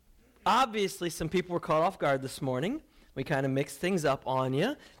obviously some people were caught off guard this morning. We kind of mixed things up on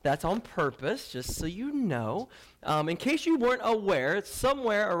you. That's on purpose, just so you know. In case you weren't aware, it's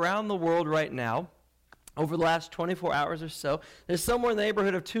somewhere around the world right now, over the last 24 hours or so, there's somewhere in the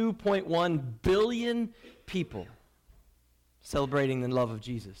neighborhood of 2.1 billion people celebrating the love of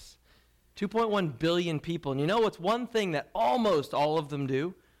Jesus. 2.1 billion people. And you know what's one thing that almost all of them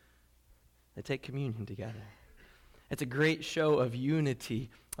do? They take communion together. It's a great show of unity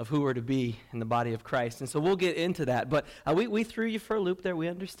of who we're to be in the body of Christ. And so we'll get into that. But we threw you for a loop there. We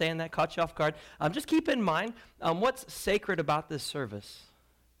understand that. Caught you off guard. Just keep in mind, what's sacred about this service?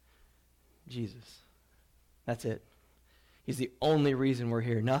 Jesus. That's it. He's the only reason we're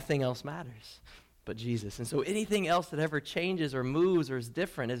here. Nothing else matters but Jesus. And so anything else that ever changes or moves or is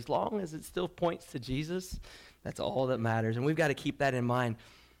different, as long as it still points to Jesus, that's all that matters. And we've got to keep that in mind,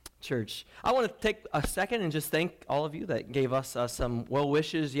 church. I want to take a second and just thank all of you that gave us some well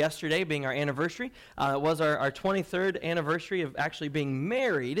wishes yesterday, being our anniversary. It was our 23rd anniversary of actually being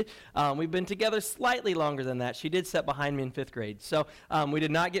married. We've been together slightly longer than that. She did sit behind me in 5th grade. So we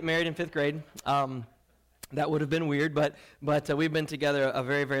did not get married in 5th grade. That would have been weird, but we've been together a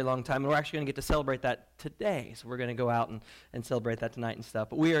very, very long time, and we're actually going to get to celebrate that today. So we're going to go out and celebrate that tonight and stuff.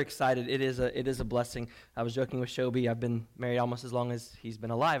 But we are excited. It is a blessing. I was joking with Shobi. I've been married almost as long as he's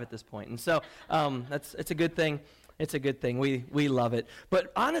been alive at this point, and so it's a good thing. It's a good thing. We love it.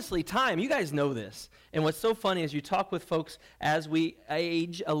 But honestly, time, you guys know this. And what's so funny is you talk with folks as we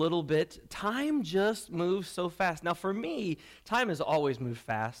age a little bit, time just moves so fast. Now, for me, time has always moved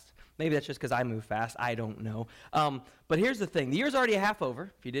fast. Maybe that's just because I move fast. I don't know. But here's the thing. The year's already half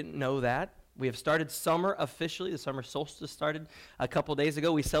over, if you didn't know that. We have started summer officially. The summer solstice started a couple days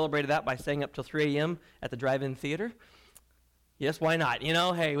ago. We celebrated that by staying up till 3 a.m. at the drive-in theater. Yes, why not? You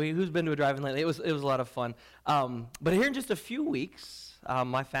know, hey, who's been to a drive-in lately? It was a lot of fun. But here in just a few weeks,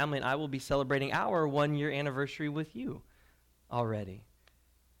 my family and I will be celebrating our 1-year anniversary with you already.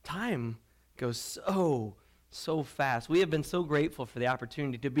 Time goes so fast. We have been so grateful for the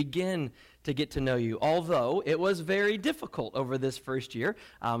opportunity to begin to get to know you, although it was very difficult over this first year.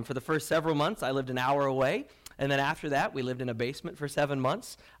 For the first several months, I lived an hour away, and then after that, we lived in a basement for 7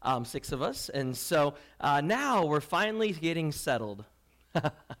 months, 6 of us, and so now we're finally getting settled,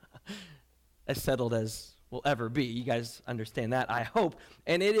 as settled as we'll ever be. You guys understand that, I hope,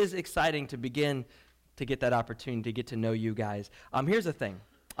 and it is exciting to begin to get that opportunity to get to know you guys. Here's the thing.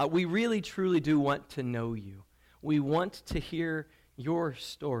 We really, truly do want to know you. We want to hear your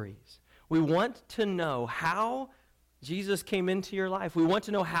stories. We want to know how Jesus came into your life. We want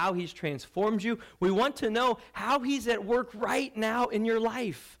to know how he's transformed you. We want to know how he's at work right now in your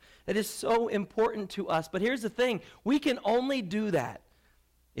life. That is so important to us. But here's the thing. We can only do that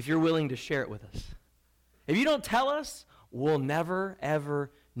if you're willing to share it with us. If you don't tell us, we'll never,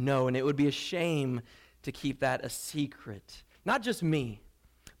 ever know. And it would be a shame to keep that a secret. Not just me,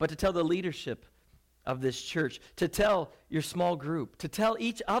 but to tell the leadership of this church, to tell your small group, to tell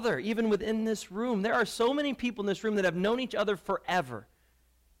each other, even within this room. There are so many people in this room that have known each other forever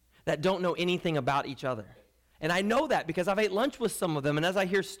that don't know anything about each other. And I know that because I've ate lunch with some of them, and as I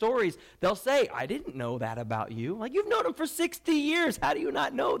hear stories, they'll say, I didn't know that about you. Like, you've known them for 60 years. How do you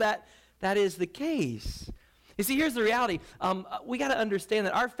not know that that is the case? You see, here's the reality. We got to understand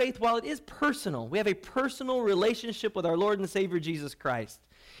that our faith, while it is personal, we have a personal relationship with our Lord and Savior Jesus Christ.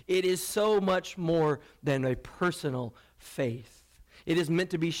 It is so much more than a personal faith. It is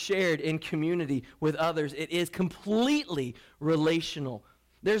meant to be shared in community with others. It is completely relational.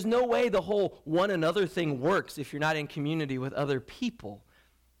 There's no way the whole one another thing works if you're not in community with other people.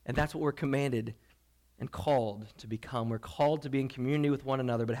 And that's what we're commanded and called to become. We're called to be in community with one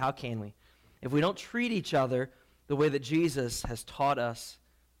another, but how can we? If we don't treat each other the way that Jesus has taught us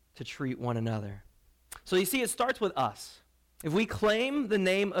to treat one another. So you see, it starts with us. If we claim the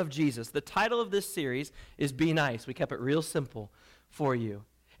name of Jesus, the title of this series is Be Nice. We kept it real simple for you.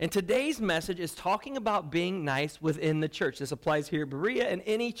 And today's message is talking about being nice within the church. This applies here at Berea and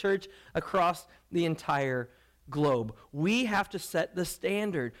any church across the entire globe. We have to set the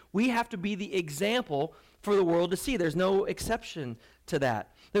standard. We have to be the example for the world to see. There's no exception to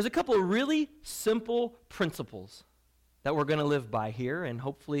that. There's a couple of really simple principles that we're going to live by here and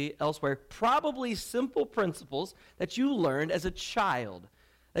hopefully elsewhere. Probably simple principles that you learned as a child,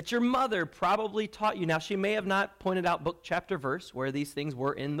 that your mother probably taught you. Now, she may have not pointed out book, chapter, verse where these things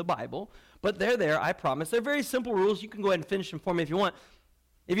were in the Bible, but they're there, I promise. They're very simple rules. You can go ahead and finish them for me if you want.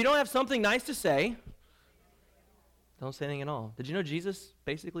 If you don't have something nice to say, don't say anything at all. Did you know Jesus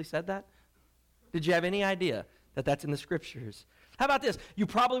basically said that? Did you have any idea that that's in the scriptures? How about this? You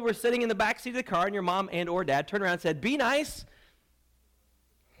probably were sitting in the back seat of the car and your mom and or dad turned around and said, be nice.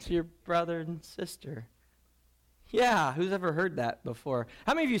 to your brother and sister. Yeah, who's ever heard that before?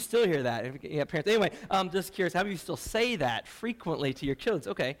 How many of you still hear that? If you have parents. Anyway, just curious, how many of you still say that frequently to your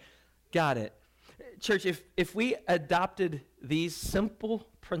children? Okay, got it. Church, if we adopted these simple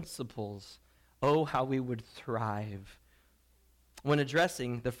principles, oh, how we would thrive. When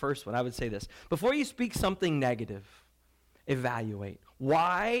addressing the first one, I would say this. Before you speak something negative, evaluate.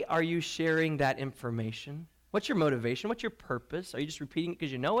 Why are you sharing that information? What's your motivation? What's your purpose? Are you just repeating it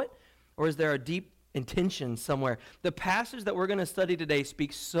because you know it? Or is there a deep intention somewhere? The passage that we're going to study today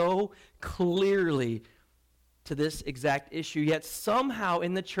speaks so clearly to this exact issue, yet somehow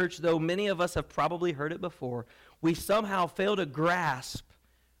in the church, though many of us have probably heard it before, we somehow fail to grasp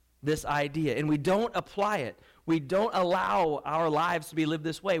this idea, and we don't apply it. We don't allow our lives to be lived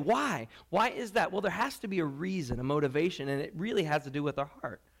this way. Why? Why is that? Well, there has to be a reason, a motivation, and it really has to do with our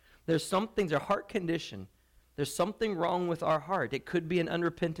heart. There's some things, our heart condition. There's something wrong with our heart. It could be an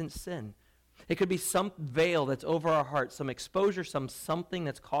unrepentant sin. It could be some veil that's over our heart, some exposure, something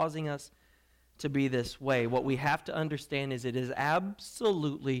that's causing us to be this way. What we have to understand is it is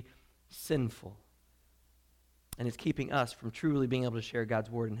absolutely sinful. And it's keeping us from truly being able to share God's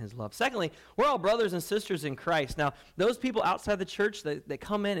word and his love. Secondly, we're all brothers and sisters in Christ. Now, those people outside the church that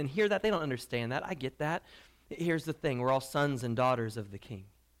come in and hear that, they don't understand that. I get that. Here's the thing. We're all sons and daughters of the King.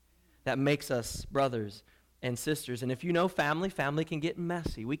 That makes us brothers and sisters. And if you know family can get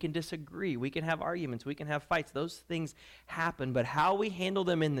messy. We can disagree. We can have arguments. We can have fights. Those things happen. But how we handle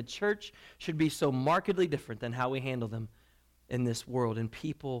them in the church should be so markedly different than how we handle them in this world. And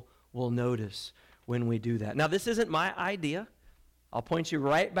people will notice when we do that. Now, this isn't my idea. I'll point you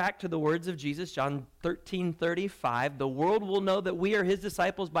right back to the words of Jesus, John 13:35. The world will know that we are his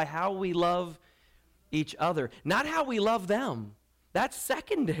disciples by how we love each other, not how we love them. That's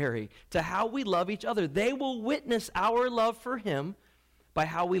secondary to how we love each other. They will witness our love for him by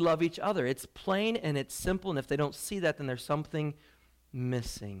how we love each other. It's plain and it's simple, and if they don't see that, then there's something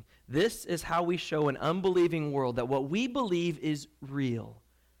missing. This is how we show an unbelieving world that what we believe is real,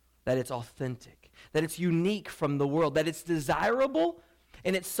 that it's authentic, that it's unique from the world, that it's desirable,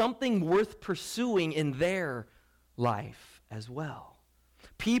 and it's something worth pursuing in their life as well.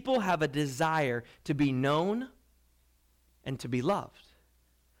 People have a desire to be known and to be loved.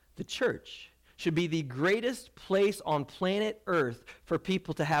 The church should be the greatest place on planet Earth for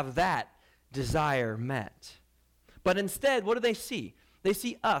people to have that desire met. But instead, what do they see? They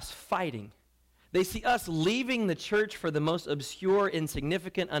see us fighting. They see us leaving the church for the most obscure,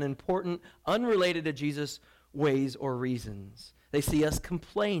 insignificant, unimportant, unrelated to Jesus ways or reasons. They see us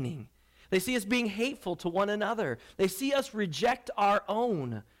complaining. They see us being hateful to one another. They see us reject our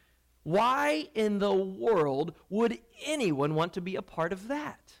own. Why in the world would anyone want to be a part of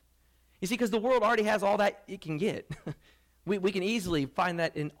that? You see, because the world already has all that it can get. We can easily find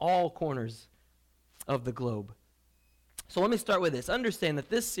that in all corners of the globe. So let me start with this. Understand that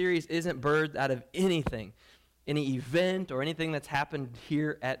this series isn't birthed out of anything, any event or anything that's happened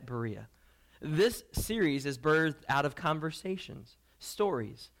here at Berea. This series is birthed out of conversations,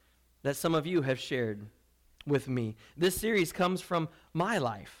 stories that some of you have shared with me. This series comes from my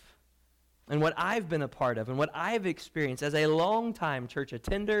life and what I've been a part of and what I've experienced as a longtime church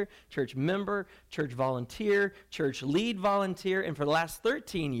attender, church member, church volunteer, church lead volunteer, and for the last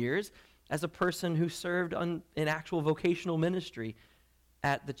 13 years, as a person who served in actual vocational ministry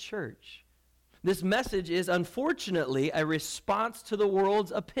at the church. This message is unfortunately a response to the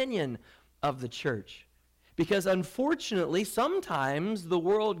world's opinion of the church. Because unfortunately, sometimes the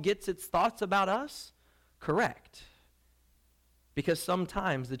world gets its thoughts about us correct. Because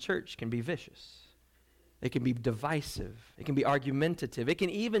sometimes the church can be vicious. It can be divisive. It can be argumentative. It can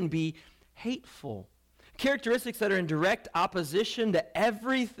even be hateful. Characteristics that are in direct opposition to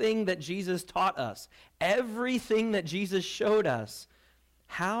everything that Jesus taught us, everything that Jesus showed us.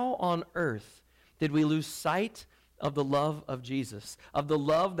 How on earth did we lose sight of the love of Jesus, of the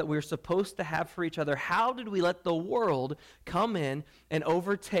love that we're supposed to have for each other? How did we let the world come in and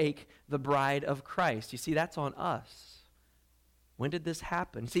overtake the bride of Christ? You see, that's on us. When did this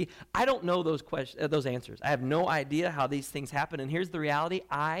happen? See, I don't know those answers. I have no idea how these things happen. And here's the reality.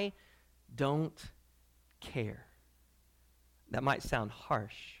 I don't care. That might sound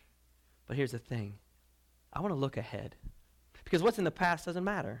harsh, but here's the thing. I want to look ahead because what's in the past doesn't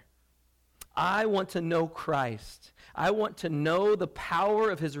matter. I want to know Christ. I want to know the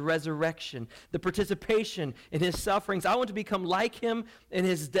power of his resurrection, the participation in his sufferings. I want to become like him in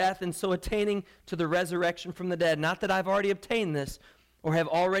his death and so attaining to the resurrection from the dead. Not that I've already obtained this or have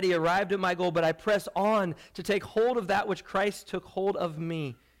already arrived at my goal, but I press on to take hold of that which Christ took hold of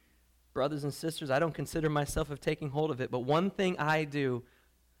me. Brothers and sisters, I don't consider myself of taking hold of it, but one thing I do,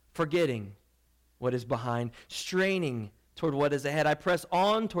 forgetting what is behind, straining toward what is ahead. I press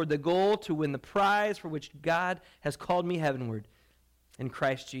on toward the goal to win the prize for which God has called me heavenward in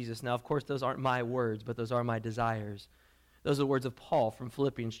Christ Jesus. Now, of course, those aren't my words, but those are my desires. Those are the words of Paul from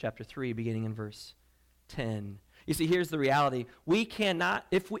Philippians chapter 3, beginning in verse 10. You see, here's the reality. We cannot,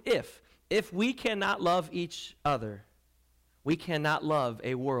 if we cannot love each other, we cannot love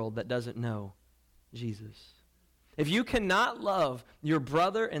a world that doesn't know Jesus. If you cannot love your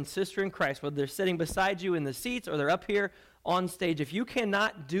brother and sister in Christ, whether they're sitting beside you in the seats or they're up here on stage, if you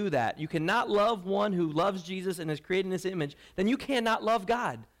cannot do that, you cannot love one who loves Jesus and is created in his image, then you cannot love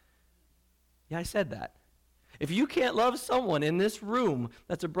God. Yeah, I said that. If you can't love someone in this room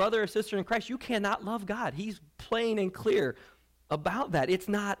that's a brother or sister in Christ, you cannot love God. He's plain and clear about that. It's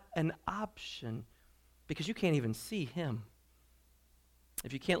not an option because you can't even see him.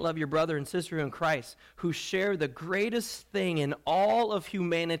 If you can't love your brother and sister in Christ who share the greatest thing in all of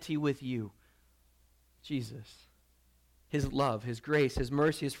humanity with you, Jesus, his love, his grace, his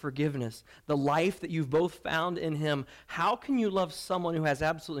mercy, his forgiveness, the life that you've both found in him, how can you love someone who has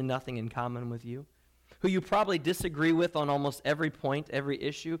absolutely nothing in common with you? Who you probably disagree with on almost every point, every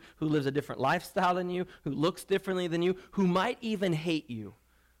issue, who lives a different lifestyle than you, who looks differently than you, who might even hate you?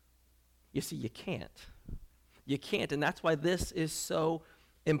 You see, you can't. You can't, and that's why this is so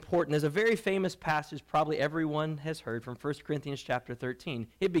important. There's a very famous passage probably everyone has heard from 1 Corinthians chapter 13.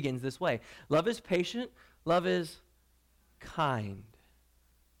 It begins this way. Love is patient. Love is kind.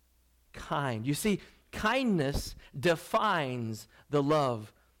 Kind. You see, kindness defines the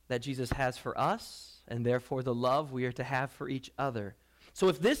love that Jesus has for us, and therefore the love we are to have for each other. So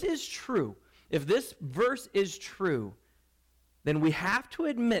if this is true, if this verse is true, then we have to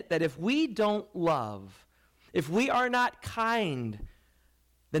admit that if we don't love, if we are not kind,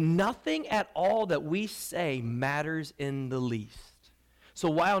 then nothing at all that we say matters in the least. So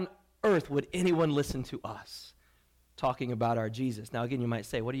why on earth would anyone listen to us talking about our Jesus? Now again, you might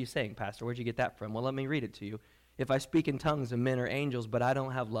say, what are you saying, Pastor? Where'd you get that from? Well, let me read it to you. If I speak in tongues of men or angels, but I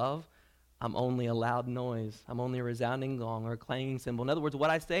don't have love, I'm only a loud noise. I'm only a resounding gong or a clanging cymbal. In other words, what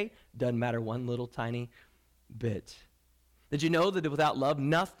I say doesn't matter one little tiny bit. Did you know that without love,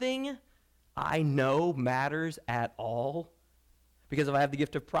 nothing I know matters at all? Because if I have the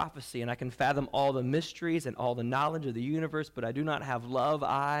gift of prophecy and I can fathom all the mysteries and all the knowledge of the universe, but I do not have love,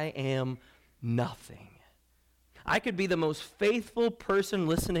 I am nothing. I could be the most faithful person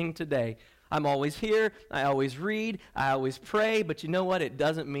listening today. I'm always here, I always read, I always pray, but you know what? It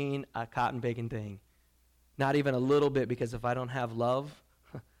doesn't mean a cotton bacon thing. Not even a little bit, because if I don't have love,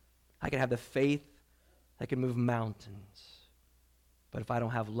 I can have the faith that can move mountains. But if I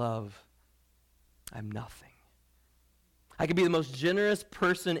don't have love, I'm nothing. I could be the most generous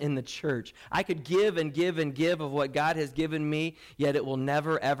person in the church. I could give and give and give of what God has given me, yet it will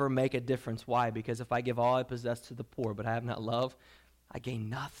never, ever make a difference. Why? Because if I give all I possess to the poor, but I have not love, I gain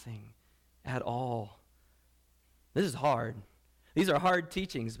nothing at all. This is hard. These are hard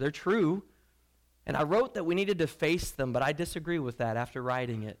teachings. They're true. And I wrote that we needed to face them, but I disagree with that after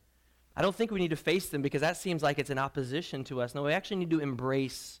writing it. I don't think we need to face them because that seems like it's in opposition to us. No, we actually need to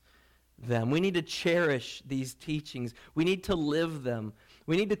embrace them. We need to cherish these teachings. We need to live them.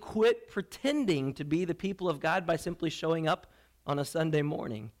 We need to quit pretending to be the people of God by simply showing up on a Sunday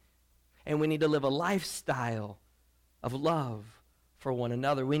morning. And we need to live a lifestyle of love for one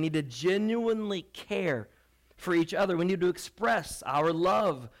another. We need to genuinely care for each other. We need to express our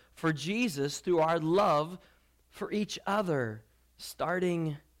love for Jesus through our love for each other,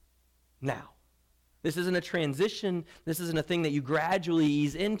 starting now. This isn't a transition. This isn't a thing that you gradually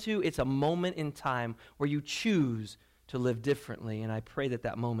ease into. It's a moment in time where you choose to live differently, and I pray that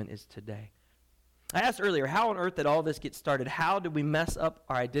that moment is today. I asked earlier, how on earth did all this get started? How did we mess up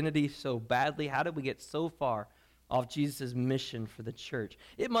our identity so badly? How did we get so far off Jesus' mission for the church?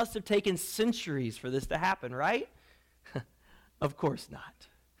 It must have taken centuries for this to happen, right? Of course not.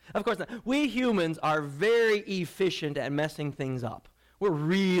 Of course not. We humans are very efficient at messing things up. We're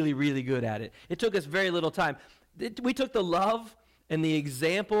really, really good at it. It took us very little time. We took the love and the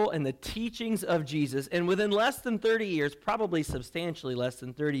example and the teachings of Jesus, and within less than 30 years, probably substantially less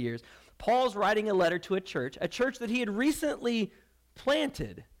than 30 years, Paul's writing a letter to a church that he had recently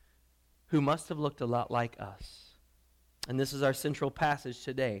planted, who must have looked a lot like us. And this is our central passage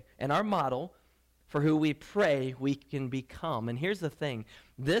today, and our model for who we pray we can become. And here's the thing.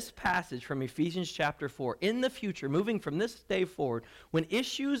 This passage from Ephesians chapter 4, in the future, moving from this day forward, when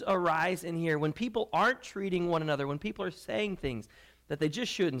issues arise in here, when people aren't treating one another, when people are saying things that they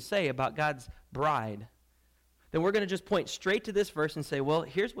just shouldn't say about God's bride, then we're going to just point straight to this verse and say, well,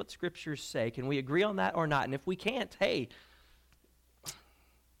 here's what scriptures say. Can we agree on that or not? And if we can't, hey,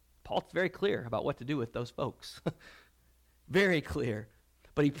 Paul's very clear about what to do with those folks. Very clear.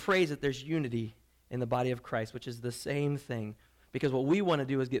 But he prays that there's unity in the body of Christ, which is the same thing. Because what we want to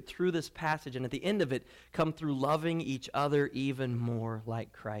do is get through this passage and at the end of it, come through loving each other even more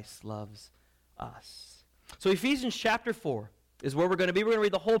like Christ loves us. So Ephesians chapter 4 is where we're going to be. We're going to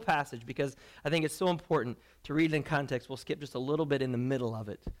read the whole passage because I think it's so important to read it in context. We'll skip just a little bit in the middle of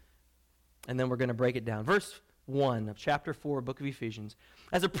it. And then we're going to break it down. Verse 1 of chapter 4, book of Ephesians.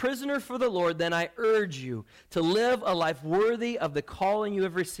 As a prisoner for the Lord, then I urge you to live a life worthy of the calling you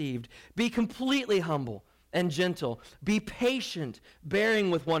have received. Be completely humble and gentle. Be patient,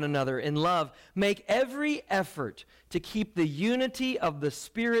 bearing with one another in love. Make every effort to keep the unity of the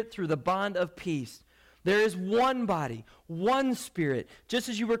Spirit through the bond of peace. There is one body, one Spirit, just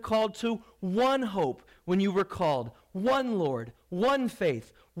as you were called to one hope when you were called, one Lord, one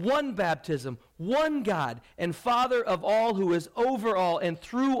faith, one baptism, one God and Father of all, who is over all and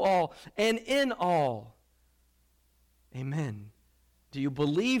through all and in all. Amen. Do you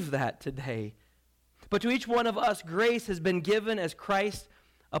believe that today? But to each one of us, grace has been given as Christ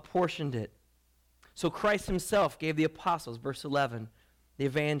apportioned it. So Christ himself gave the apostles, verse 11, the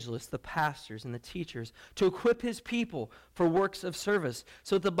evangelists, the pastors, and the teachers to equip his people for works of service,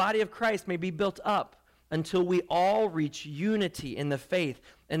 so that the body of Christ may be built up until we all reach unity in the faith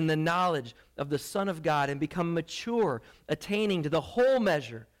and in the knowledge of the Son of God and become mature, attaining to the whole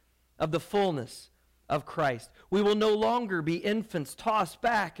measure of the fullness of Christ. We will no longer be infants tossed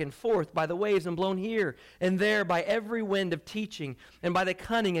back and forth by the waves and blown here and there by every wind of teaching and by the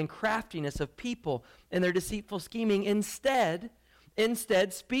cunning and craftiness of people and their deceitful scheming. Instead,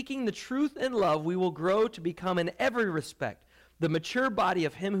 speaking the truth in love, we will grow to become in every respect the mature body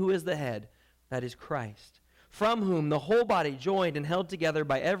of him who is the head, that is Christ, from whom the whole body, joined and held together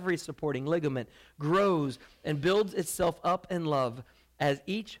by every supporting ligament, grows and builds itself up in love as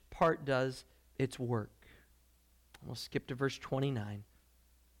each part does its work. We'll skip to verse 29.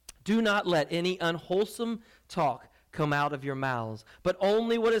 Do not let any unwholesome talk come out of your mouths, but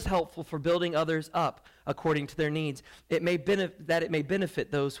only what is helpful for building others up according to their needs, that it may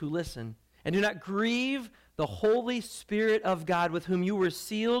benefit those who listen. And do not grieve the Holy Spirit of God, with whom you were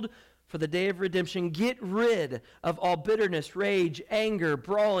sealed for the day of redemption. Get rid of all bitterness, rage, anger,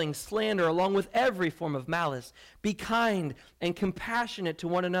 brawling, slander, along with every form of malice. Be kind and compassionate to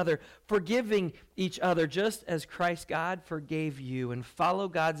one another, forgiving each other, just as Christ God forgave you. And follow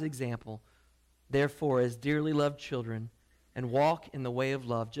God's example, therefore, as dearly loved children, and walk in the way of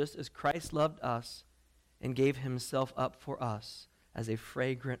love, just as Christ loved us and gave himself up for us as a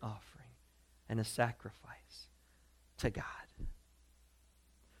fragrant offering and a sacrifice to God.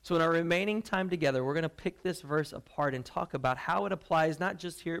 So in our remaining time together, we're going to pick this verse apart and talk about how it applies not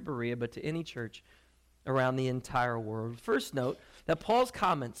just here at Berea, but to any church around the entire world. First, note that Paul's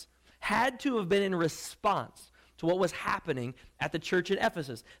comments had to have been in response to what was happening at the church in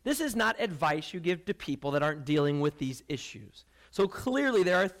Ephesus. This is not advice you give to people that aren't dealing with these issues. So clearly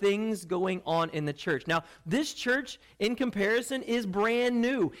there are things going on in the church. Now, this church, in comparison, is brand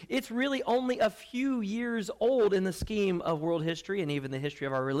new. It's really only a few years old in the scheme of world history and even the history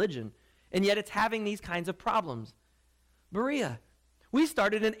of our religion. And yet it's having these kinds of problems. Berea, we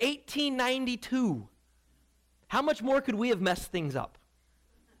started in 1892. How much more could we have messed things up?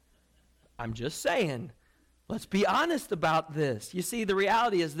 I'm just saying. Let's be honest about this. You see, the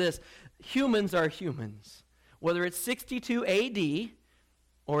reality is this. Humans are humans. Whether it's 62 AD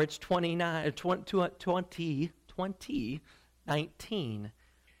or it's 2019,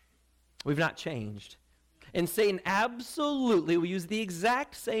 we've not changed. And Satan absolutely will use the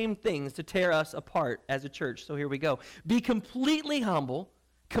exact same things to tear us apart as a church. So here we go. Be completely humble,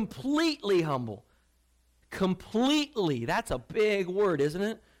 completely, that's a big word, isn't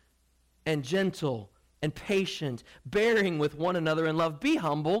it? And gentle and patient, bearing with one another in love. Be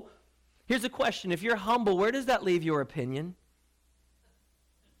humble. Here's a question. If you're humble, where does that leave your opinion?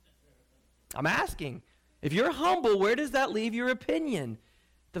 I'm asking. If you're humble, where does that leave your opinion?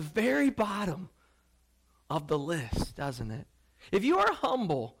 The very bottom of the list, doesn't it? If you are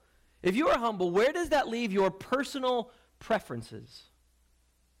humble, where does that leave your personal preferences?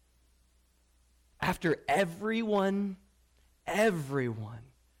 After everyone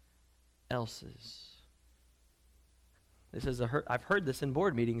else's. I've heard this in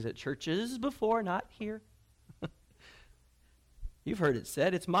board meetings at churches before, not here. You've heard it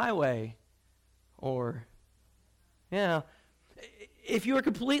said, it's my way. Or, yeah. If you are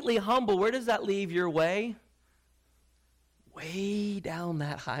completely humble, where does that leave your way? Way down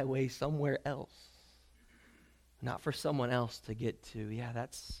that highway somewhere else. Not for someone else to get to. Yeah,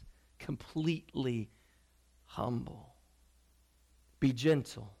 that's completely humble. Be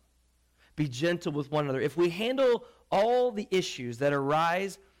gentle Be gentle with one another. If we handle all the issues that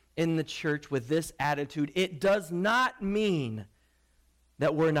arise in the church with this attitude, it does not mean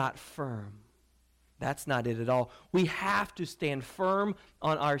that we're not firm. That's not it at all. We have to stand firm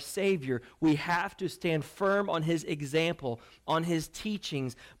on our Savior. We have to stand firm on his example, on his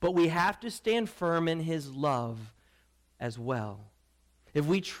teachings, but we have to stand firm in his love as well. If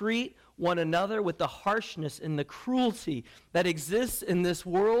we treat one another with the harshness and the cruelty that exists in this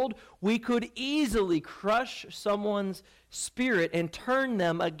world, we could easily crush someone's spirit and turn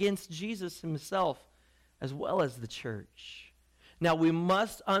them against Jesus himself as well as the church. Now, we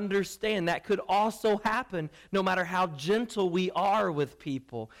must understand that could also happen no matter how gentle we are with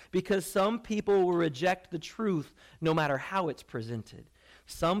people, because some people will reject the truth no matter how it's presented.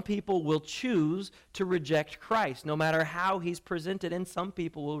 Some people will choose to reject Christ no matter how he's presented, and some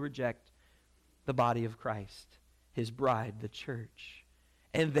people will reject the body of Christ, his bride, the church.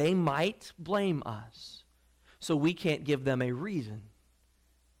 And they might blame us, so we can't give them a reason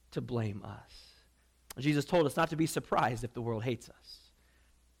to blame us. Jesus told us not to be surprised if the world hates us.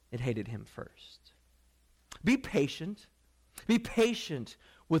 It hated him first. Be patient. Be patient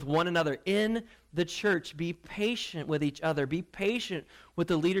with one another in the church. Be patient with each other. Be patient with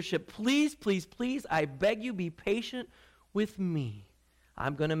the leadership. Please, please, please, I beg you, be patient with me.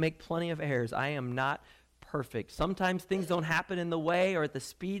 I'm going to make plenty of errors. I am not perfect. Sometimes things don't happen in the way or at the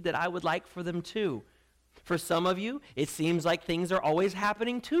speed that I would like for them to. For some of you, it seems like things are always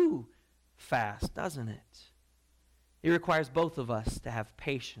happening too fast, doesn't it? It requires both of us to have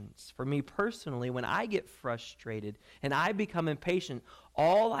patience. For me personally, when I get frustrated and I become impatient,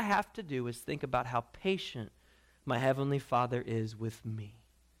 all I have to do is think about how patient my Heavenly Father is with me.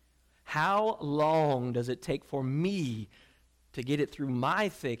 How long does it take for me to get it through my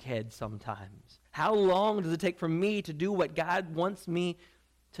thick head sometimes? How long does it take for me to do what God wants me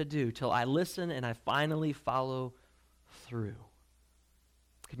to do till I listen and I finally follow through?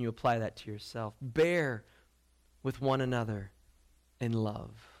 Can you apply that to yourself? Bear with one another in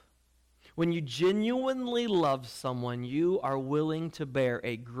love. When you genuinely love someone, you are willing to bear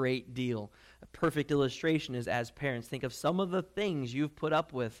a great deal. A perfect illustration is as parents. Think of some of the things you've put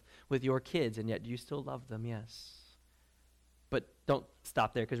up with your kids, and yet do you still love them? Yes. But don't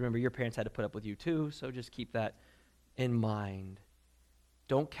stop there, because remember, your parents had to put up with you too, so just keep that in mind.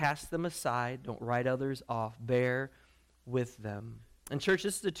 Don't cast them aside. Don't write others off. Bear with them. And church,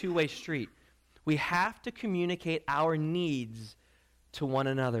 this is a two-way street. We have to communicate our needs to one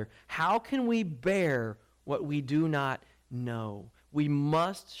another. How can we bear what we do not know? We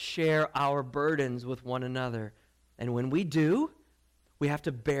must share our burdens with one another. And when we do, we have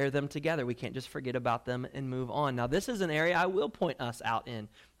to bear them together. We can't just forget about them and move on. Now, this is an area I will point us out in.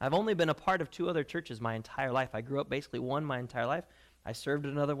 I've only been a part of 2 other churches my entire life. I grew up basically one my entire life. I served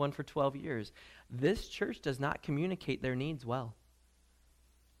another one for 12 years. This church does not communicate their needs well.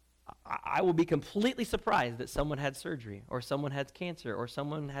 I will be completely surprised that someone had surgery or someone has cancer or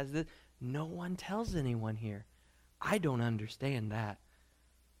someone has this. No one tells anyone here. I don't understand that.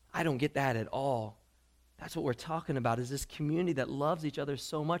 I don't get that at all. That's what we're talking about, is this community that loves each other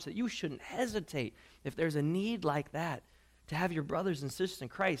so much that you shouldn't hesitate if there's a need like that to have your brothers and sisters in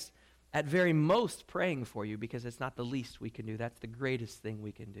Christ at very most praying for you, because it's not the least we can do. That's the greatest thing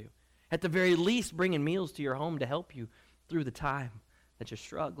we can do. At the very least, bringing meals to your home to help you through the time that you're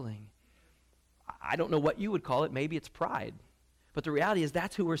struggling. I don't know what you would call it. Maybe it's pride. But the reality is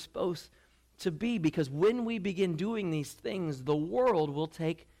that's who we're supposed to be, because when we begin doing these things, the world will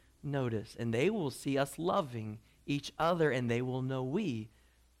take notice, and they will see us loving each other, and they will know we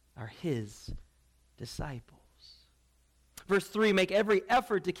are his disciples. Verse 3, make every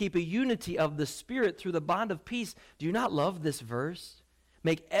effort to keep a unity of the Spirit through the bond of peace. Do you not love this verse?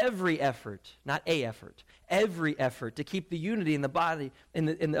 Make every effort, not a effort, every effort to keep the unity in the body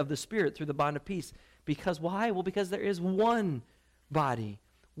of the Spirit through the bond of peace. Because why? Well, because there is one body,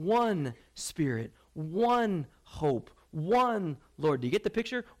 one Spirit, one hope, one Lord. Do you get the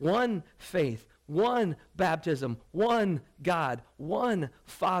picture? One faith, one baptism, one God, one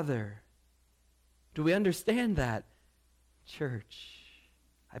Father. Do we understand that, church?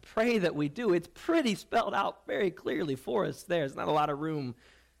 I pray that we do. It's pretty spelled out very clearly for us there. There's not a lot of room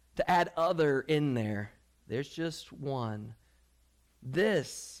to add other in there. There's just one.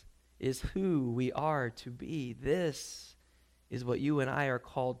 This is who we are to be. This is what you and I are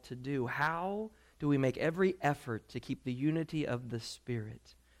called to do. How do we make every effort to keep the unity of the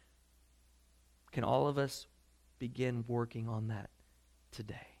Spirit? Can all of us begin working on that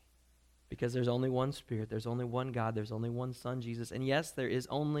today? Because there's only one Spirit, there's only one God, there's only one Son, Jesus, and yes, there is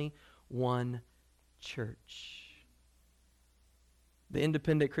only one church. The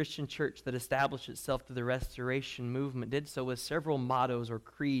independent Christian church that established itself through the Restoration movement did so with several mottos or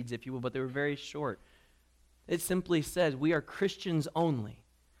creeds, if you will, but they were very short. It simply says, we are Christians only.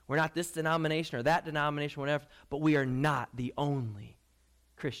 We're not this denomination or that denomination, whatever, but we are not the only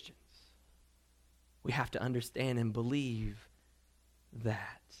Christians. We have to understand and believe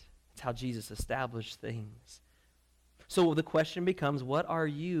that. It's how Jesus established things. So the question becomes, what are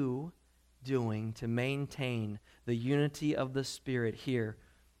you doing to maintain the unity of the Spirit here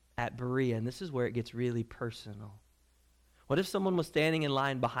at Berea? And this is where it gets really personal. What if someone was standing in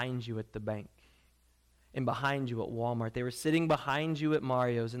line behind you at the bank and behind you at Walmart? They were sitting behind you at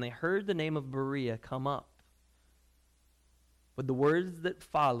Mario's and they heard the name of Berea come up. Would the words that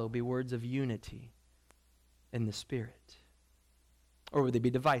follow be words of unity in the Spirit? Or would they be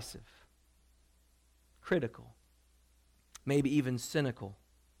divisive, critical, maybe even cynical?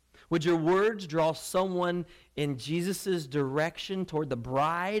 Would your words draw someone in Jesus' direction toward the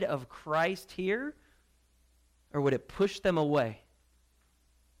bride of Christ here? Or would it push them away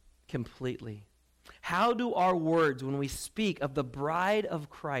completely? How do our words, when we speak of the bride of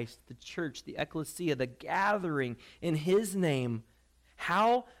Christ, the church, the ecclesia, the gathering in his name,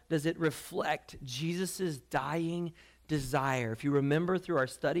 how does it reflect Jesus' dying desire? If you remember through our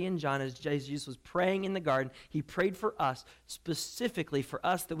study in John, as Jesus was praying in the garden, he prayed for us, specifically for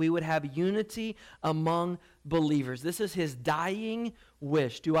us, that we would have unity among believers. This is his dying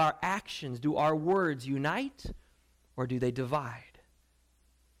wish. Do our actions, do our words unite, or do they divide?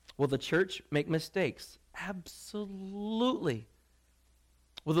 Will the church make mistakes? Absolutely.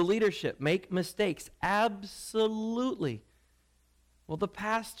 Will the leadership make mistakes? Absolutely. Will the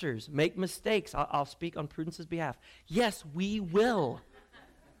pastors make mistakes? I'll speak on Prudence's behalf. Yes, we will.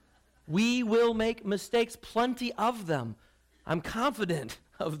 We will make mistakes, plenty of them. I'm confident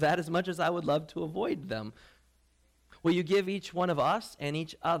of that as much as I would love to avoid them. Will you give each one of us and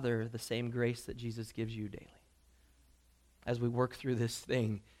each other the same grace that Jesus gives you daily as we work through this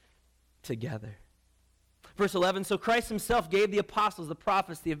thing together? Verse 11, so Christ himself gave the apostles, the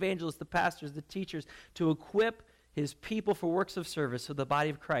prophets, the evangelists, the pastors, the teachers to equip his people for works of service so the body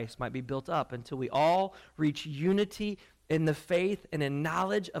of Christ might be built up until we all reach unity in the faith and in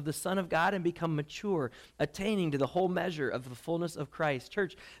knowledge of the Son of God and become mature, attaining to the whole measure of the fullness of Christ.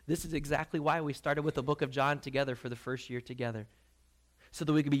 Church, this is exactly why we started with the book of John together for the first year together, so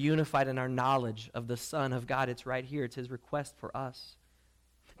that we could be unified in our knowledge of the Son of God. It's right here. It's his request for us.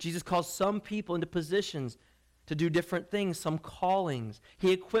 Jesus calls some people into positions to do different things, some callings.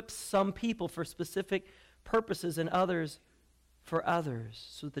 He equips some people for specific purposes and others for others,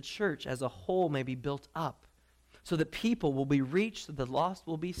 so that the church as a whole may be built up, so that people will be reached, so the lost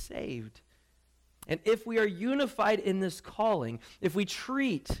will be saved. And if we are unified in this calling, if we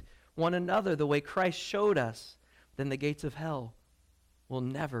treat one another the way Christ showed us, then the gates of hell will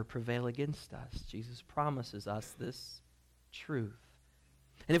never prevail against us. Jesus promises us this truth.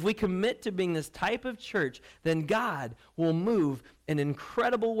 And if we commit to being this type of church, then God will move in an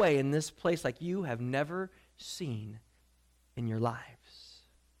incredible way in this place like you have never seen in your lives.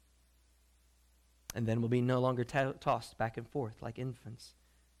 And then we'll be no longer tossed back and forth like infants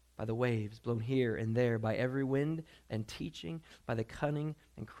by the waves, blown here and there by every wind and teaching, by the cunning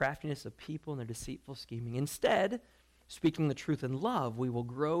and craftiness of people and their deceitful scheming. Instead, speaking the truth in love, we will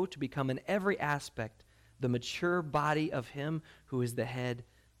grow to become in every aspect the mature body of him who is the head,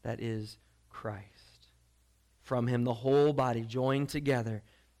 that is Christ. From him, the whole body, joined together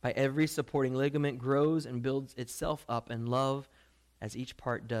by every supporting ligament, grows and builds itself up in love as each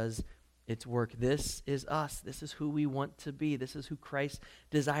part does its work. This is us. This is who we want to be. This is who Christ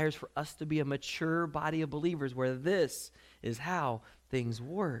desires for us to be, a mature body of believers, where this is how things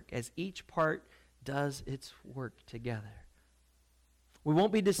work, as each part does its work together. We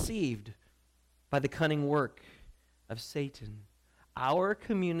won't be deceived by the cunning work of Satan. Our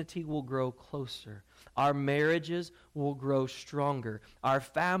community will grow closer. Our marriages will grow stronger. Our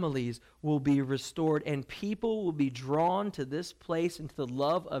families will be restored. And people will be drawn to this place and to the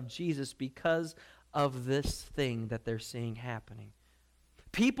love of Jesus because of this thing that they're seeing happening.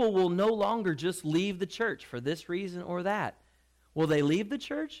 People will no longer just leave the church for this reason or that. Will they leave the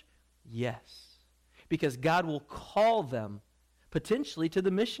church? Yes. Because God will call them potentially to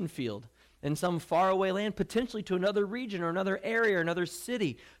the mission field in some faraway land, potentially to another region or another area or another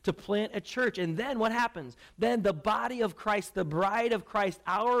city to plant a church. And then what happens? Then the body of Christ, the bride of Christ,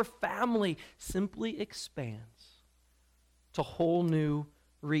 our family simply expands to whole new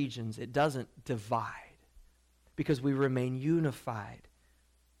regions. It doesn't divide because we remain unified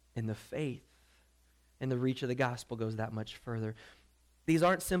in the faith, and the reach of the gospel goes that much further. These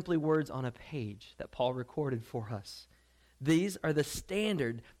aren't simply words on a page that Paul recorded for us. These are the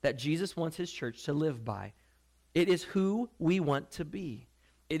standard that Jesus wants his church to live by. It is who we want to be.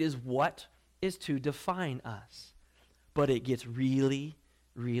 It is what is to define us. But it gets really,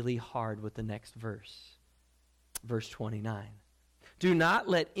 really hard with the next verse. Verse 29. Do not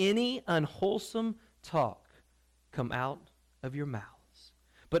let any unwholesome talk come out of your mouths,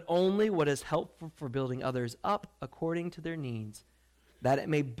 but only what is helpful for building others up according to their needs, that it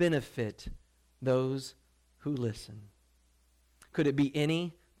may benefit those who listen. Could it be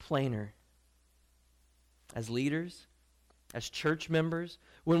any plainer? As leaders, as church members,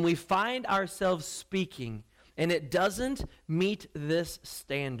 when we find ourselves speaking and it doesn't meet this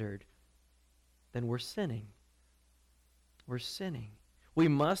standard, then we're sinning. We're sinning. We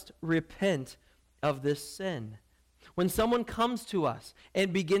must repent of this sin. When someone comes to us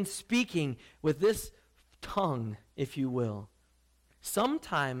and begins speaking with this tongue, if you will,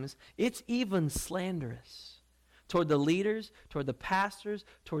 sometimes it's even slanderous toward the leaders, toward the pastors,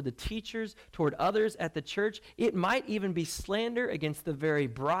 toward the teachers, toward others at the church. It might even be slander against the very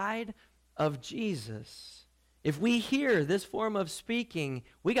bride of Jesus. If we hear this form of speaking,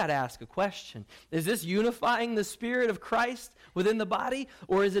 we got to ask a question. Is this unifying the Spirit of Christ within the body,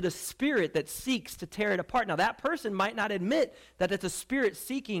 or is it a spirit that seeks to tear it apart? Now, that person might not admit that it's a spirit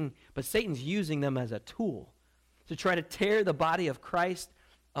seeking, but Satan's using them as a tool to try to tear the body of Christ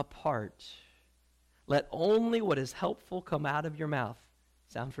apart. Let only what is helpful come out of your mouth.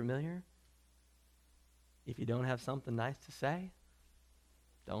 Sound familiar? If you don't have something nice to say,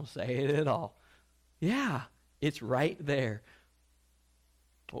 don't say it at all. Yeah, it's right there.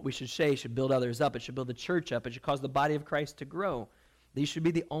 What we should say should build others up. It should build the church up. It should cause the body of Christ to grow. These should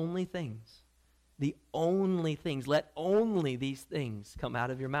be the only things. The only things. Let only these things come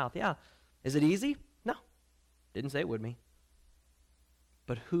out of your mouth. Yeah. Is it easy? No. Didn't say it would be.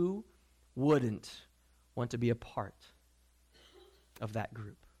 But who wouldn't want to be a part of that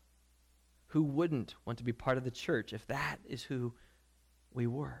group? Who wouldn't want to be part of the church if that is who we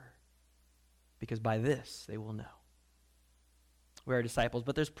were? Because by this they will know we are disciples.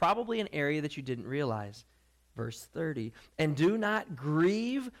 But there's probably an area that you didn't realize. Verse 30. And do not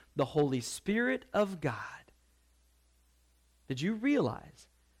grieve the Holy Spirit of God. Did you realize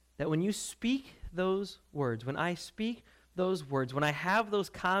that when you speak those words, when I speak those words, when I have those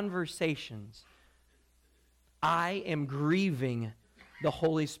conversations, I am grieving the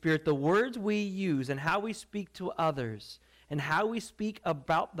Holy Spirit? The words we use and how we speak to others and how we speak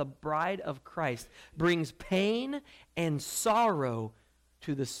about the bride of Christ brings pain and sorrow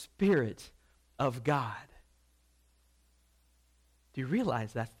to the Spirit of God. Do you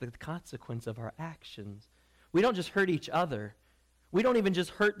realize that's the consequence of our actions? We don't just hurt each other. We don't even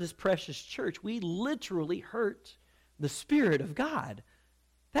just hurt this precious church. We literally hurt the Spirit of God.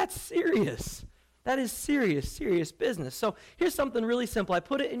 That's serious. That is serious, serious business. So here's something really simple. I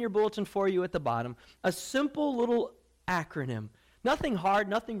put it in your bulletin for you at the bottom. A simple little acronym. Nothing hard,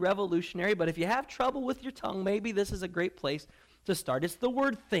 nothing revolutionary, but if you have trouble with your tongue, maybe this is a great place to start. It's the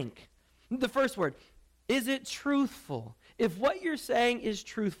word think. The first word, is it truthful? If what you're saying is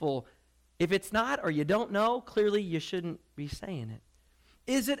truthful, if it's not or you don't know, clearly you shouldn't be saying it.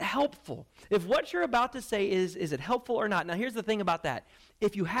 Is it helpful? If what you're about to say is it helpful or not? Now here's the thing about that.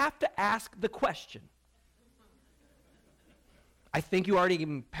 If you have to ask the question, I think you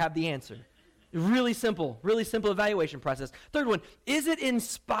already have the answer. Really simple evaluation process. Third one, is it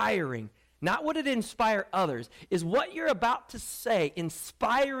inspiring? Not would it inspire others. Is what you're about to say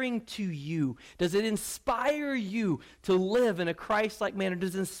inspiring to you? Does it inspire you to live in a Christ-like manner?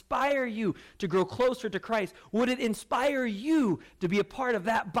 Does it inspire you to grow closer to Christ? Would it inspire you to be a part of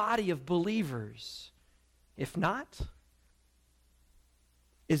that body of believers? If not,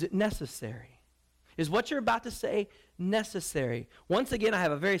 is it necessary? Is what you're about to say necessary? Once again, I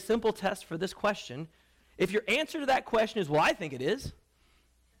have a very simple test for this question. If your answer to that question is, well, I think it is,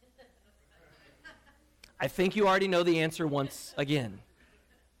 I think you already know the answer once again.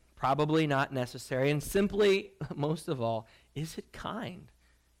 Probably not necessary. And simply, most of all, is it kind?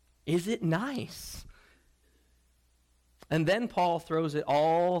 Is it nice? And then Paul throws it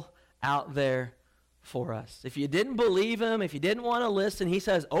all out there for us. If you didn't believe him, if you didn't want to listen, he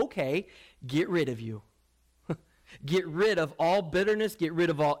says, okay, get rid of you. Get rid of all bitterness, get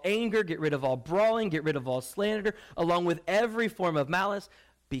rid of all anger, get rid of all brawling, get rid of all slander, along with every form of malice.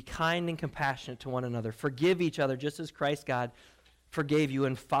 Be kind and compassionate to one another. Forgive each other just as Christ God forgave you,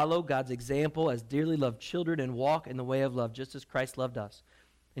 and follow God's example as dearly loved children, and walk in the way of love just as Christ loved us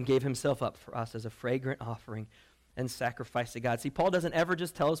and gave himself up for us as a fragrant offering and sacrifice to God. See, Paul doesn't ever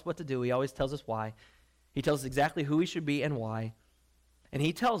just tell us what to do. He always tells us why. He tells us exactly who we should be and why. And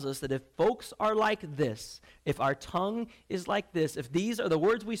he tells us that if folks are like this, if our tongue is like this, if these are the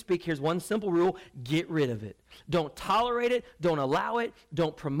words we speak, here's one simple rule: get rid of it. Don't tolerate it. Don't allow it.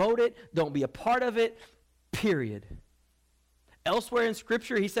 Don't promote it. Don't be a part of it, period. Elsewhere in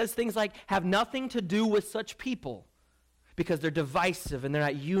Scripture, he says things like, have nothing to do with such people because they're divisive and they're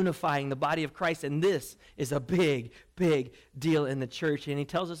not unifying the body of Christ. And this is a big, big deal in the church. And he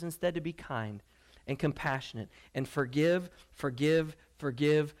tells us instead to be kind and compassionate and forgive, and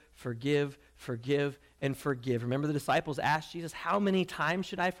forgive. Remember, the disciples asked Jesus, how many times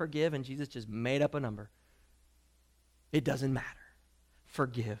should I forgive? And Jesus just made up a number. It doesn't matter.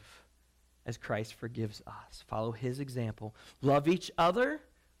 Forgive as Christ forgives us. Follow his example. Love each other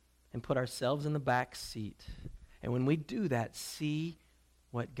and put ourselves in the back seat. And when we do that, see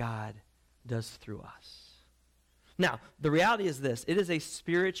what God does through us. Now, the reality is this: it is a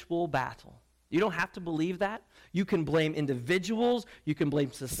spiritual battle. You don't have to believe that. You can blame individuals, you can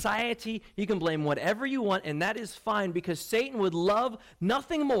blame society, you can blame whatever you want, and that is fine because Satan would love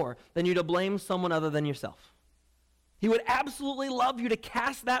nothing more than you to blame someone other than yourself. He would absolutely love you to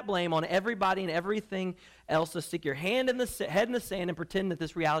cast that blame on everybody and everything else, to stick your head in the sand and pretend that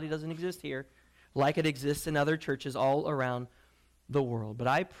this reality doesn't exist here like it exists in other churches all around the world. But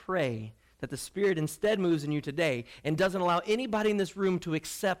I pray that the Spirit instead moves in you today and doesn't allow anybody in this room to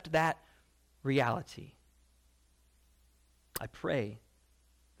accept that reality. I pray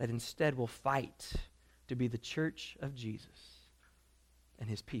that instead we'll fight to be the church of Jesus and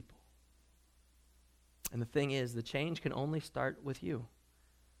his people. And the thing is, the change can only start with you.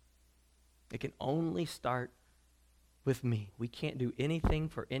 It can only start with me. We can't do anything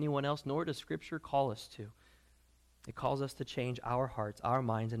for anyone else, nor does Scripture call us to. It calls us to change our hearts, our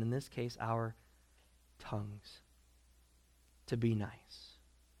minds, and in this case, our tongues, to be nice.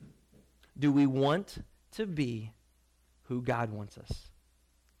 Do we want to be who God wants us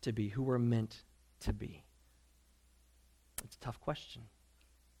to be, who we're meant to be? It's a tough question.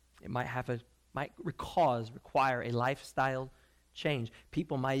 It might require a lifestyle change.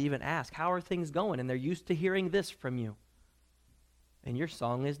 People might even ask, how are things going? And they're used to hearing this from you. And your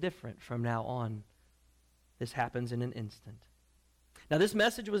song is different from now on. This happens in an instant. Now, this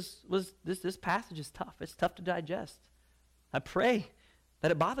message this passage is tough. It's tough to digest. I pray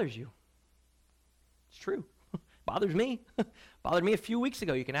that it bothers you. It's true. Bothers me. Bothered me a few weeks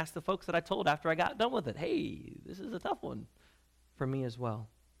ago. You can ask the folks that I told after I got done with it. Hey, this is a tough one for me as well.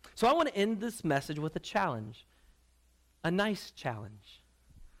 So I want to end this message with a challenge. A nice challenge.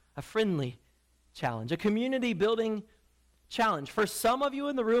 A friendly challenge. A community building challenge. For some of you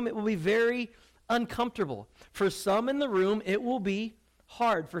in the room, it will be very uncomfortable. For some in the room, it will be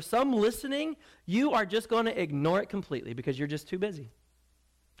hard. For some listening, you are just going to ignore it completely because you're just too busy.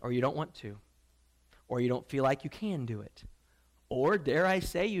 Or you don't want to. Or you don't feel like you can do it. Or, dare I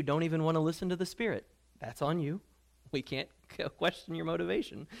say, you don't even want to listen to the Spirit. That's on you. We can't question your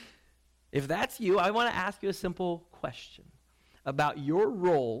motivation. If that's you, I want to ask you a simple question about your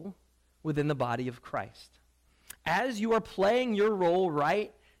role within the body of Christ. As you are playing your role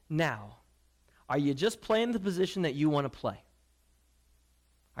right now, are you just playing the position that you want to play?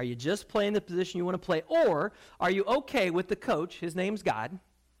 Are you just playing the position you want to play? Or are you okay with the coach, his name's God,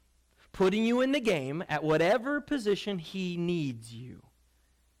 putting you in the game at whatever position he needs you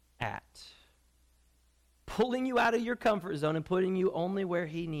at? Pulling you out of your comfort zone and putting you only where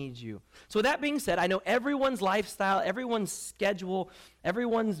he needs you. So with that being said, I know everyone's lifestyle, everyone's schedule,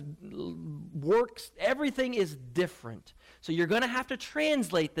 everyone's works, everything is different. So you're going to have to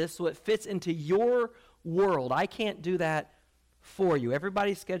translate this so it fits into your world. I can't do that for you.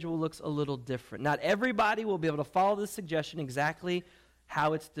 Everybody's schedule looks a little different. Not everybody will be able to follow this suggestion exactly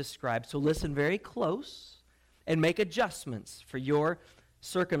how it's described. So listen very close and make adjustments for your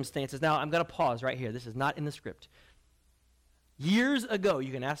circumstances. Now, I'm going to pause right here. This is not in the script. Years ago,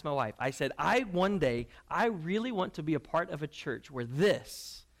 you can ask my wife, I said, one day, I really want to be a part of a church where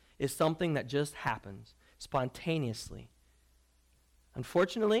this is something that just happens spontaneously.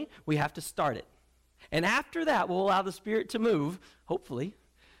 Unfortunately, we have to start it. And after that, we'll allow the Spirit to move, hopefully,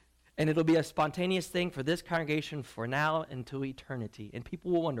 and it'll be a spontaneous thing for this congregation for now until eternity. And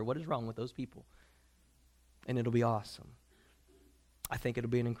people will wonder, what is wrong with those people? And it'll be awesome. I think it'll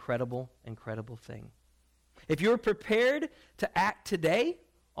be an incredible, incredible thing. If you're prepared to act today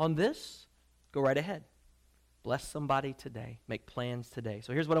on this, go right ahead. Bless somebody today. Make plans today.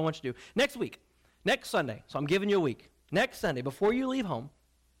 So here's what I want you to do. Next week, next Sunday, so I'm giving you a week. Next Sunday, before you leave home,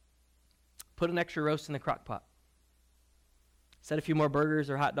 put an extra roast in the crock pot. Set a few more burgers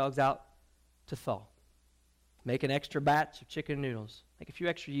or hot dogs out to thaw. Make an extra batch of chicken noodles. Make a few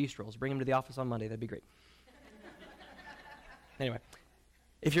extra yeast rolls. Bring them to the office on Monday. That'd be great. Anyway,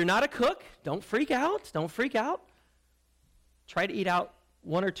 If you're not a cook, don't freak out. Don't freak out. Try to eat out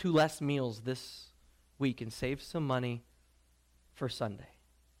 1 or 2 less meals this week and save some money for Sunday.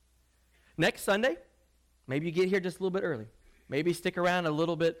 Next Sunday, maybe you get here just a little bit early. Maybe stick around a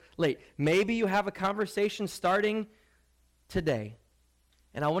little bit late. Maybe you have a conversation starting today.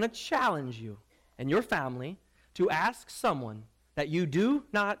 And I want to challenge you and your family to ask someone that you do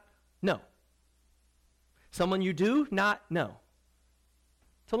not know, someone you do not know,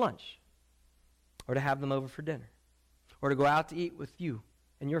 to lunch, or to have them over for dinner, or to go out to eat with you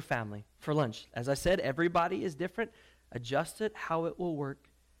and your family for lunch. As I said, everybody is different. Adjust it how it will work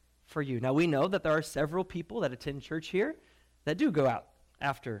for you. Now, we know that there are several people that attend church here that do go out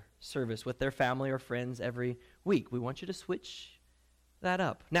after service with their family or friends every week. We want you to switch that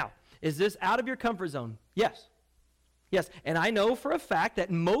up. Now, is this out of your comfort zone? Yes. Yes, and I know for a fact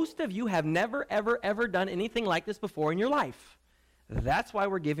that most of you have never, ever, ever done anything like this before in your life. That's why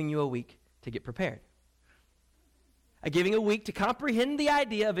we're giving you a week to get prepared. Giving a week to comprehend the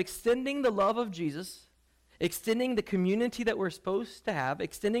idea of extending the love of Jesus, extending the community that we're supposed to have,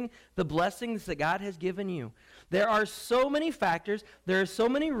 extending the blessings that God has given you. There are so many factors, there are so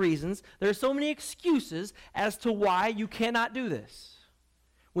many reasons, there are so many excuses as to why you cannot do this,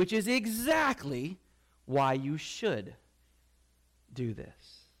 which is exactly why you should do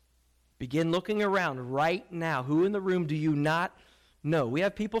this. Begin looking around right now. Who in the room do you not know? We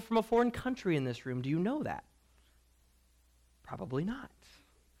have people from a foreign country in this room. Do you know that? Probably not.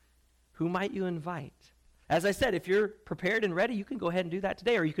 Who might you invite? As I said, if you're prepared and ready, you can go ahead and do that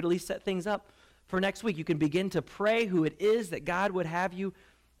today, or you could at least set things up for next week. You can begin to pray who it is that God would have you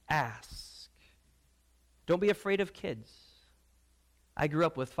ask. Don't be afraid of kids. I grew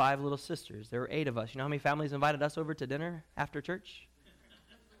up with 5 little sisters. There were 8 of us. You know how many families invited us over to dinner after church?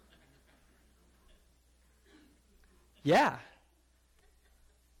 Yeah.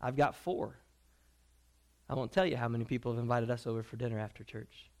 I've got 4. I won't tell you how many people have invited us over for dinner after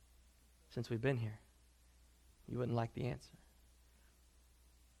church since we've been here. You wouldn't like the answer.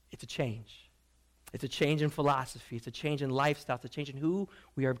 It's a change. It's a change in philosophy. It's a change in lifestyle. It's a change in who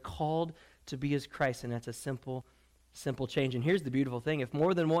we are called to be as Christ, and that's a simple change. And here's the beautiful thing. If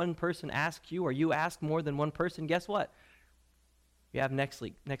more than one person asks you, or you ask more than one person, guess what? You have next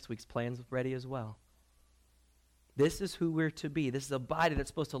week's plans ready as well. This is who we're to be. This is a body that's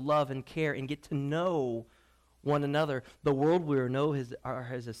supposed to love and care and get to know one another. The world will know are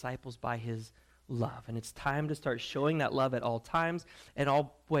his disciples by his love. And it's time to start showing that love at all times and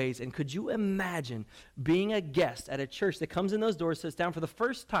all ways. And could you imagine being a guest at a church that comes in those doors, sits down for the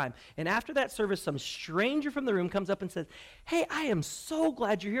first time, and after that service, some stranger from the room comes up and says, "Hey, I am so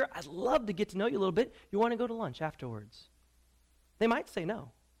glad you're here. I'd love to get to know you a little bit. You want to go to lunch afterwards?" They might say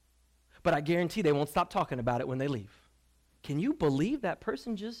no, but I guarantee they won't stop talking about it when they leave. Can you believe that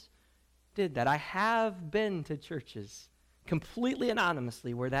person just did that? I have been to churches completely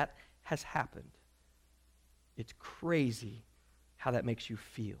anonymously where that has happened. It's crazy how that makes you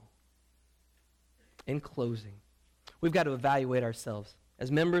feel. In closing, we've got to evaluate ourselves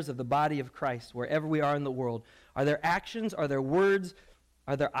as members of the body of Christ wherever we are in the world. Are there actions, are there words,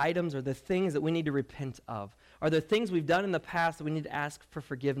 are there items, are there things that we need to repent of? Are there things we've done in the past that we need to ask for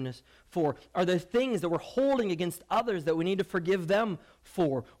forgiveness for? Are there things that we're holding against others that we need to forgive them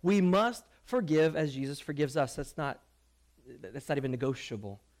for? We must forgive as Jesus forgives us. That's not even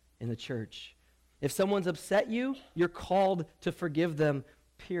negotiable in the church. If someone's upset you, you're called to forgive them,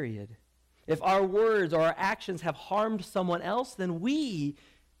 period. If our words or our actions have harmed someone else, then we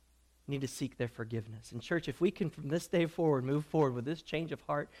need to seek their forgiveness. And church, if we can from this day forward move forward with this change of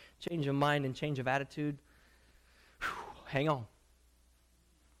heart, change of mind, and change of attitude, hang on.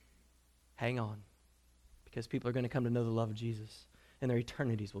 Hang on. Because people are going to come to know the love of Jesus, and their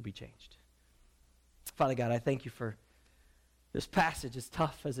eternities will be changed. Father God, I thank you for this passage, as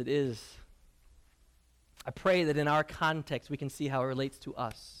tough as it is. I pray that in our context we can see how it relates to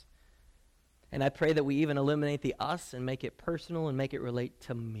us. And I pray that we even eliminate the us and make it personal and make it relate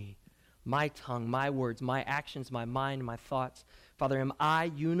to me. My tongue, my words, my actions, my mind, my thoughts. Father, am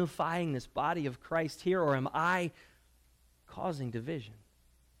I unifying this body of Christ here, or am I causing division?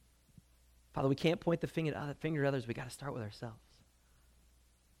 Father, we can't point the finger at others. We got to start with ourselves.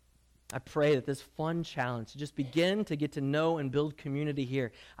 I pray that this fun challenge to just begin to get to know and build community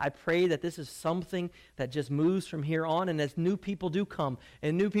here. I pray that this is something that just moves from here on, and as new people do come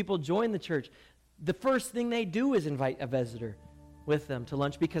and new people join the church, the first thing they do is invite a visitor with them to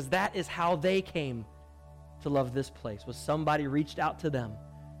lunch, because that is how they came to love this place, was somebody reached out to them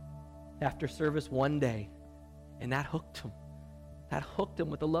after service one day, and that hooked them. That hooked them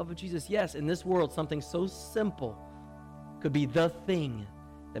with the love of Jesus. Yes, in this world, something so simple could be the thing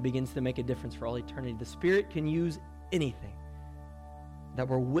that begins to make a difference for all eternity. The Spirit can use anything that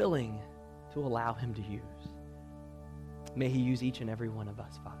we're willing to allow him to use. May he use each and every one of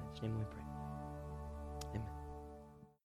us, Father. In his name we pray.